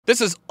This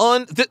is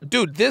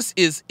dude, this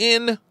is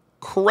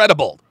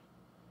incredible.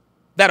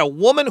 That a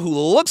woman who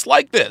looks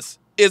like this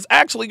is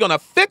actually going to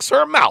fix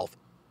her mouth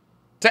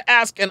to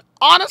ask an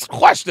honest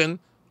question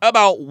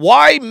about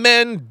why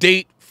men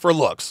date for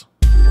looks.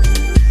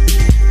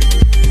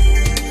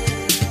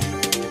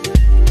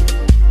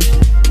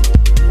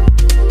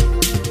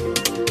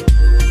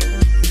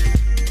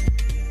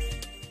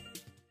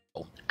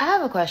 I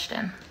have a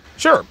question.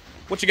 Sure.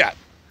 What you got?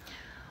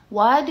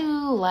 Why do,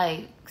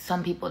 like,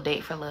 some people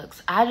date for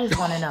looks? I just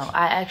want to know.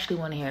 I actually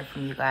want to hear it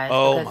from you guys.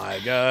 Oh my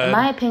God. In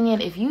my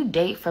opinion, if you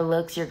date for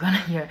looks, you're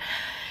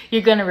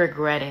gonna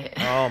regret it.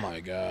 Oh my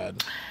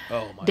God.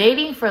 Oh my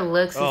Dating God. for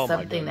looks is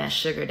something that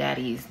sugar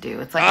daddies do.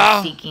 It's like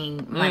a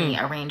seeking money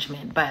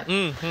arrangement. But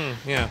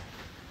yeah.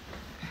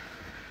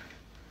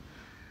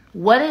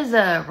 What is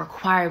a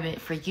requirement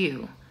for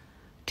you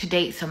to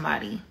date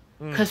somebody?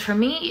 Because for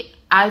me,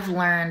 I've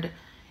learned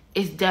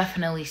it's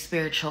definitely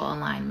spiritual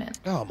alignment.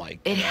 Oh my God.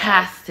 It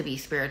has to be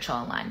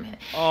spiritual alignment.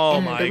 Oh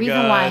and my God. the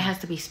reason why it has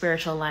to be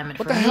spiritual alignment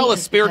what for the me hell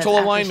is spiritual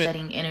because alignment? after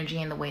studying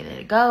energy and the way that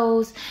it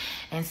goes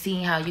and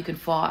seeing how you can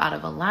fall out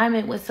of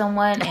alignment with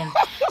someone, and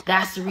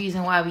that's the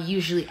reason why we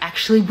usually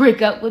actually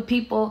break up with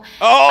people.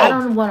 I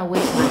don't want to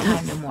waste my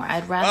time no more.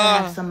 I'd rather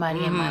have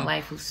somebody in my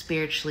life who's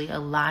spiritually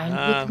aligned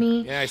with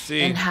me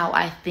and how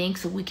I think,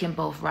 so we can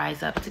both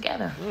rise up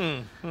together.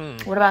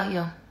 What about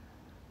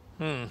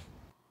you?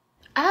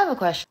 I have a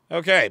question.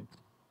 Okay,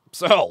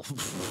 so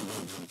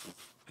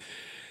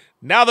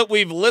now that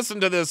we've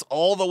listened to this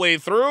all the way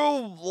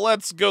through,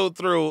 let's go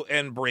through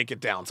and break it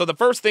down. So the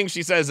first thing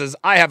she says is,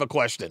 I have a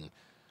question.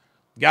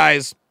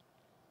 Guys,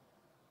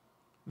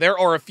 there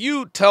are a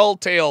few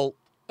telltale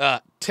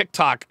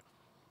TikTok,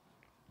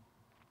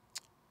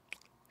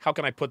 how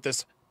can I put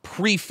this,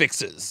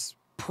 prefixes,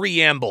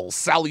 preambles,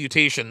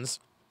 salutations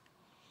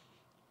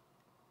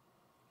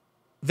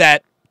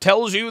that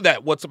tells you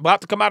that what's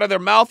about to come out of their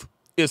mouth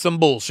is some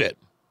bullshit.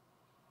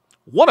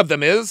 One of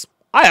them is,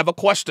 I have a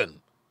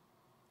question.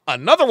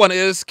 Another one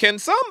is, can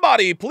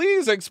somebody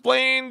please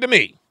explain to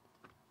me?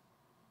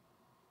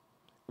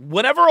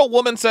 Whenever a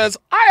woman says,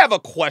 I have a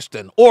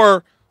question,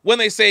 or when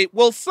they say,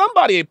 will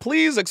somebody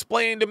please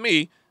explain to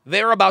me,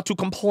 they're about to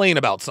complain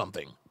about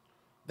something.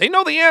 They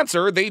know the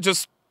answer, they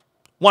just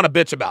want to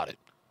bitch about it.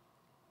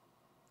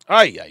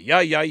 Ay, ay,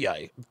 ay, ay,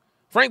 ay.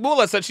 Frank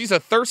Mula said she's a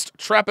thirst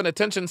trap and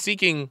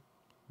attention-seeking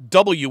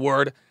W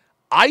word.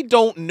 I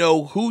don't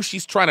know who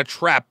she's trying to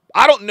trap.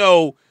 I don't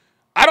know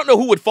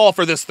who would fall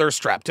for this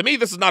thirst trap. To me,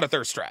 this is not a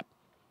thirst trap.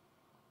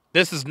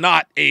 This is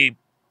not a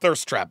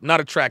thirst trap. Not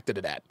attracted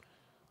to that.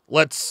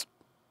 Let's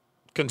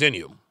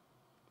continue.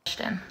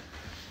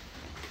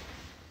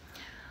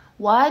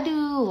 Why do,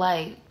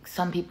 like,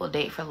 some people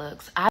date for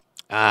looks?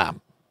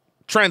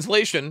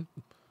 Translation.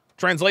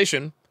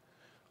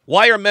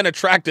 Why are men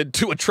attracted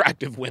to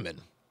attractive women?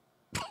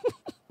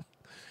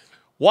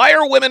 Why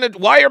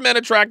are men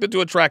attracted to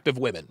attractive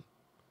women?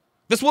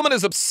 This woman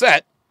is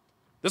upset.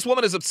 This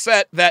woman is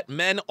upset that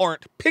men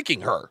aren't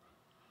picking her.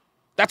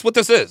 That's what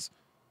this is.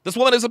 This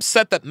woman is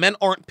upset that men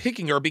aren't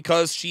picking her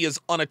because she is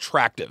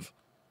unattractive.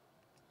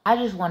 I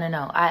just want to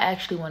know. I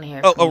actually want to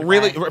hear from you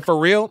really? guys. For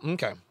real?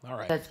 Okay. All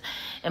right. Because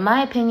in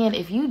my opinion,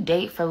 if you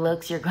date for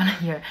looks, you're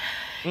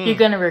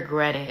gonna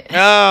regret it.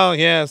 Oh,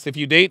 yes. If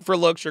you date for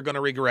looks, you're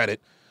gonna regret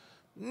it.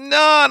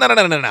 No.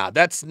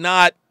 That's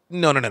not.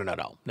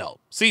 No.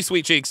 See,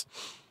 sweet cheeks.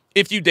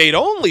 If you date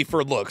only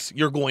for looks,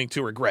 you're going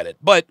to regret it.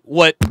 But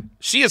what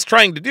she is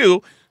trying to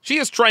do, she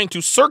is trying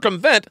to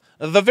circumvent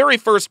the very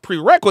first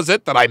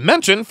prerequisite that I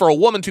mentioned for a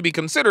woman to be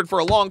considered for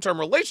a long-term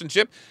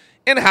relationship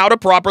and how to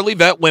properly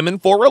vet women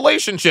for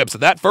relationships.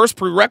 That first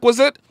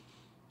prerequisite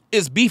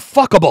is be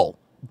fuckable.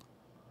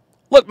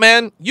 Look,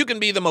 man, you can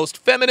be the most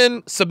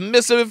feminine,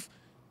 submissive,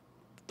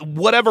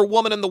 whatever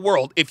woman in the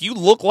world. If you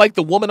look like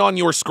the woman on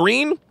your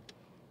screen,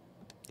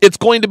 it's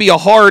going to be a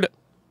hard...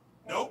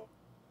 No.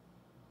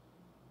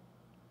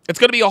 It's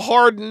going to be a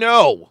hard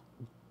no.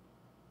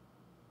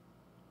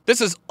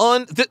 This is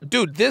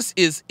dude, this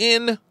is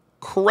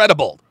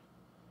incredible.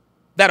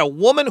 That a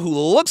woman who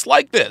looks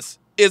like this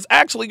is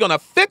actually going to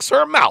fix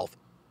her mouth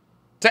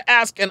to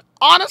ask an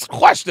honest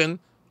question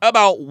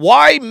about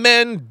why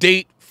men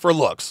date for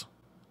looks.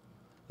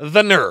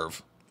 The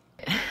nerve.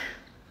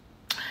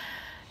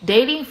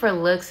 Dating for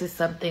looks is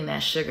something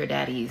that sugar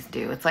daddies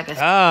do. It's like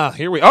a...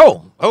 here we...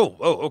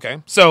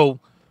 okay. So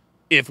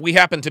if we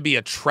happen to be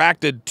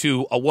attracted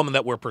to a woman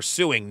that we're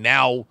pursuing,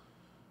 now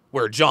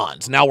we're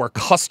Johns. Now we're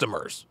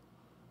customers.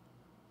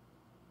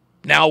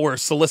 Now we're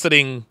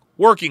soliciting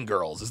working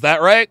girls. Is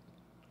that right?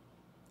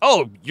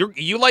 Oh,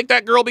 you like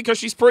that girl because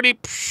she's pretty?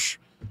 Psh,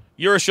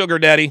 you're a sugar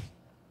daddy.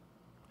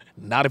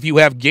 Not if you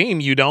have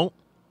game, you don't.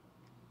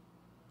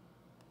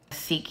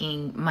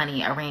 Seeking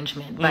money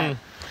arrangement, but...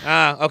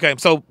 okay,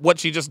 so what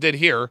she just did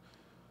here,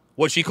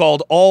 what she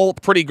called all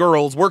pretty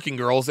girls working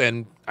girls,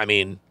 and, I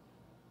mean,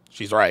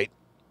 she's right.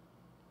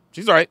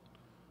 She's right.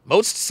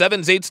 Most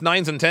 7s, 8s,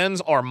 9s, and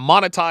 10s are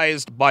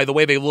monetized by the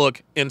way they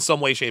look in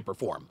some way, shape, or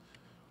form.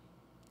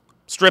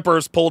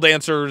 Strippers, pole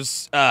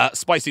dancers,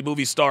 spicy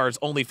movie stars,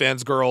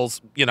 OnlyFans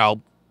girls, you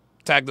know,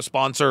 tag the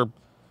sponsor,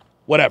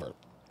 whatever.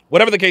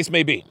 Whatever the case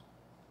may be.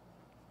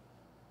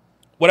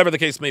 Whatever the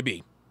case may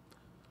be.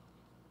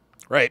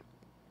 Right?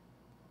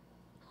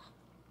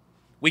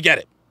 We get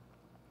it.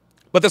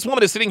 But this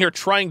woman is sitting here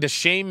trying to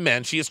shame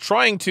men. She is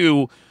trying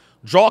to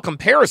draw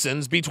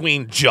comparisons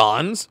between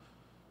John's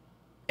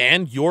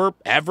and your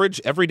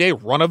average, everyday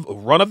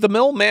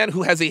run-of-the-mill man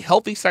who has a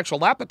healthy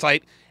sexual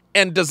appetite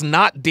and does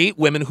not date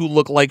women who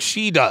look like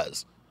she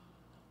does.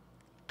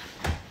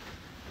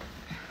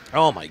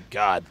 Oh my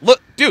God.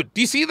 Look, dude,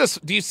 do you see this?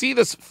 Do you see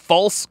this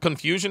false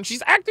confusion?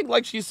 She's acting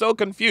like she's so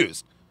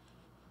confused.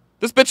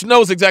 This bitch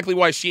knows exactly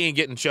why she ain't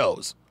getting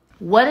shows.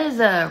 What is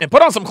and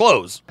put on some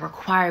clothes.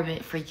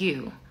 Requirement for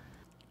you?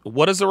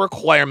 What is a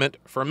requirement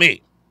for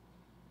me?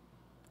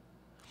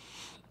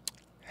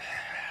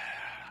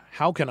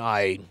 How can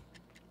I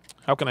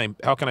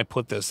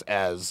put this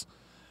as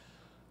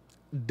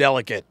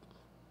delicate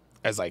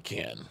as I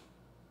can?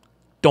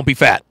 Don't be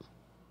fat.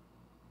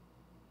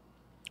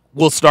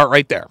 We'll start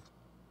right there.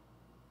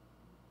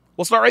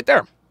 We'll start right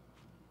there.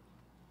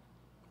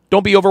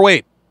 Don't be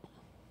overweight.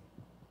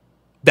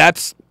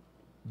 That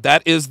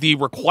is the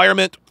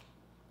requirement.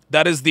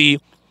 That is the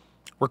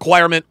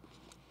requirement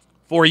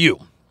for you.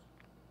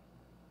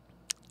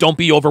 Don't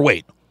be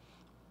overweight.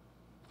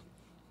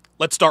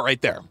 Let's start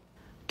right there.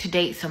 To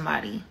date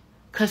somebody.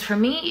 Because for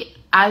me,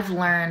 I've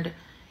learned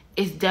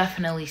it's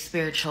definitely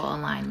spiritual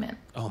alignment.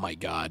 Oh my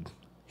God.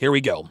 Here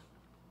we go.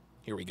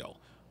 Here we go.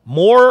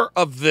 More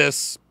of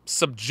this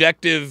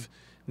subjective,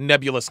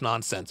 nebulous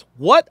nonsense.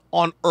 What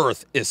on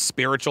earth is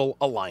spiritual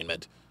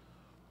alignment?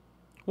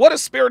 What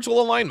is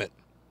spiritual alignment?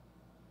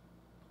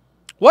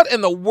 What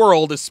in the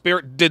world is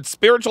did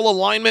spiritual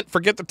alignment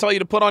forget to tell you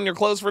to put on your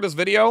clothes for this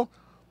video?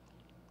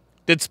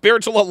 Did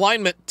spiritual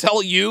alignment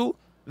tell you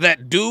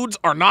that dudes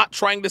are not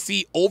trying to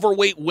see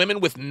overweight women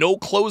with no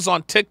clothes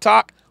on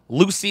TikTok?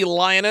 Lucy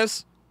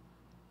Lioness?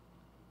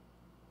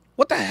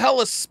 What the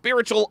hell is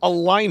spiritual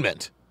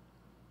alignment?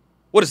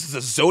 What is this,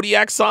 the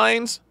zodiac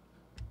signs?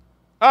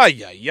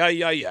 Ay, ay,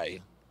 ay, ay,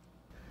 ay.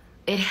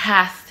 It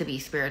has to be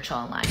spiritual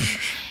alignment.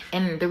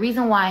 And the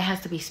reason why it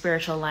has to be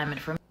spiritual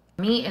alignment for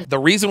me is... The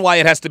reason why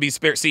it has to be...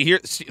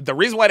 the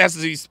reason why it has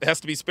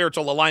to be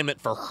spiritual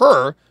alignment for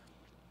her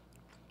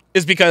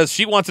is because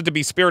she wants it to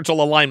be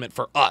spiritual alignment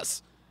for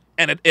us.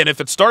 And if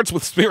it starts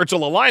with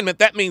spiritual alignment,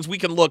 that means we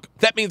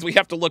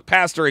have to look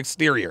past her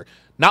exterior.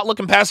 Not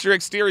looking past her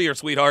exterior,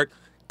 sweetheart.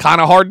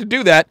 Kind of hard to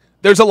do that.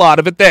 There's a lot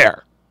of it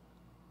there.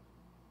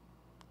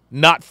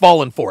 Not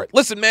falling for it.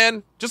 Listen,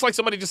 man, just like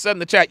somebody just said in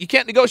the chat, you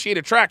can't negotiate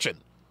attraction.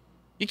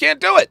 You can't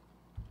do it.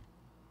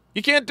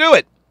 You can't do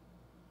it.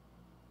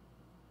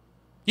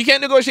 You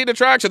can't negotiate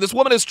attraction. This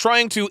woman is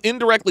trying to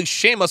indirectly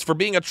shame us for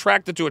being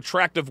attracted to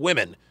attractive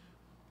women.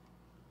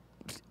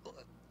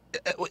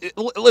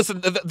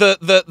 Listen,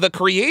 the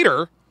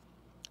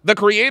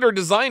creator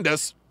designed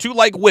us to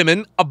like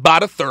women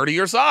about a third of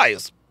your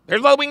size.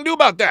 There's nothing we can do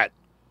about that.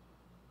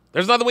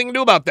 There's nothing we can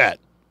do about that.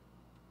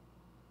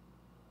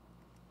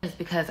 It's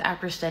because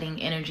after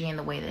studying energy and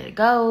the way that it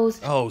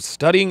goes. Oh,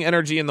 studying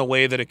energy and the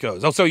way that it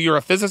goes. Oh, so you're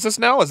a physicist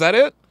now? Is that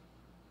it?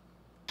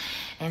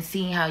 And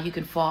seeing how you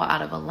can fall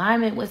out of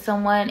alignment with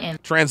someone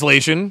and...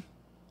 Translation,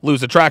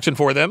 lose attraction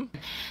for them.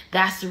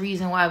 That's the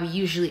reason why we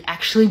usually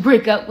actually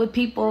break up with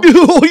people.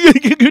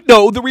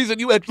 No, the reason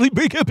you actually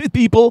break up with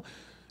people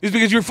is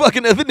because you're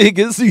fucking other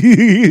niggas.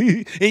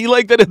 And you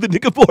like that other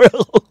nigga for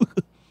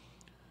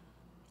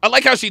I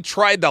like how she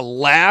tried to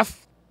laugh.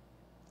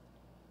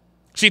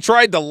 She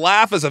tried to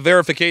laugh as a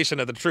verification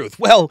of the truth.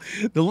 Well,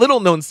 the little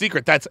known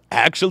secret, that's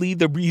actually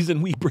the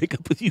reason we break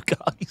up with you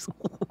guys.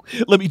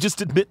 Let me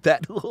just admit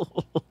that.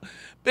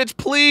 Bitch,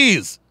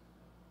 please.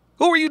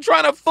 Who are you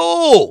trying to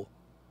fool?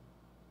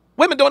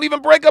 Women don't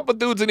even break up with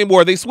dudes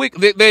anymore. They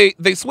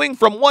swing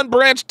from one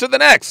branch to the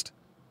next.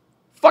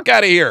 Fuck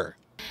out of here.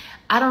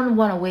 I don't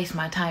want to waste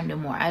my time no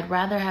more. I'd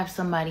rather have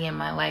somebody in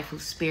my life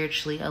who's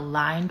spiritually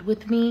aligned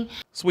with me.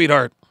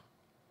 Sweetheart,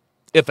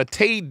 if a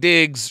Tay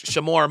Diggs,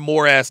 Shamar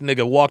Moore-ass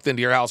nigga walked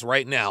into your house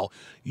right now,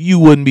 you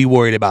wouldn't be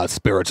worried about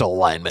spiritual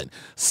alignment.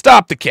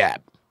 Stop the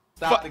cap.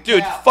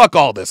 Dude, fuck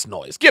all this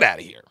noise. Get out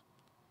of here.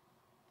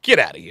 Get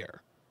out of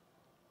here.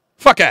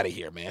 Fuck out of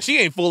here, man. She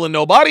ain't fooling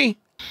nobody.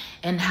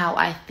 And how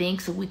I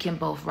think so we can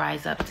both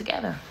rise up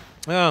together.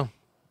 Yeah.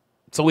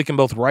 So we can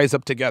both rise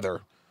up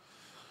together.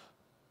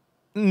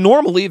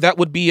 Normally, that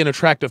would be an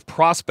attractive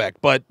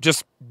prospect, but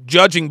just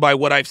judging by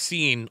what I've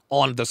seen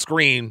on the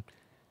screen,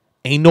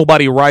 ain't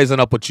nobody rising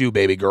up with you,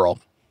 baby girl.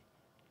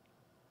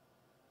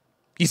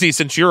 You see,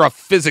 since you're a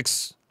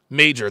physics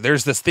major,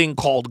 there's this thing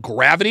called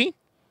gravity.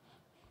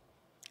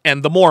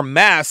 And the more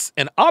mass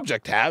an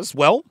object has,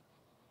 well,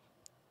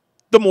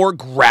 the more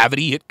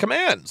gravity it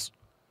commands.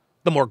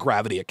 The more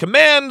gravity it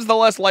commands, the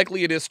less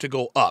likely it is to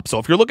go up. So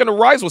if you're looking to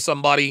rise with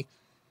somebody, you're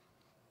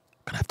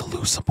going to have to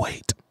lose some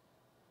weight.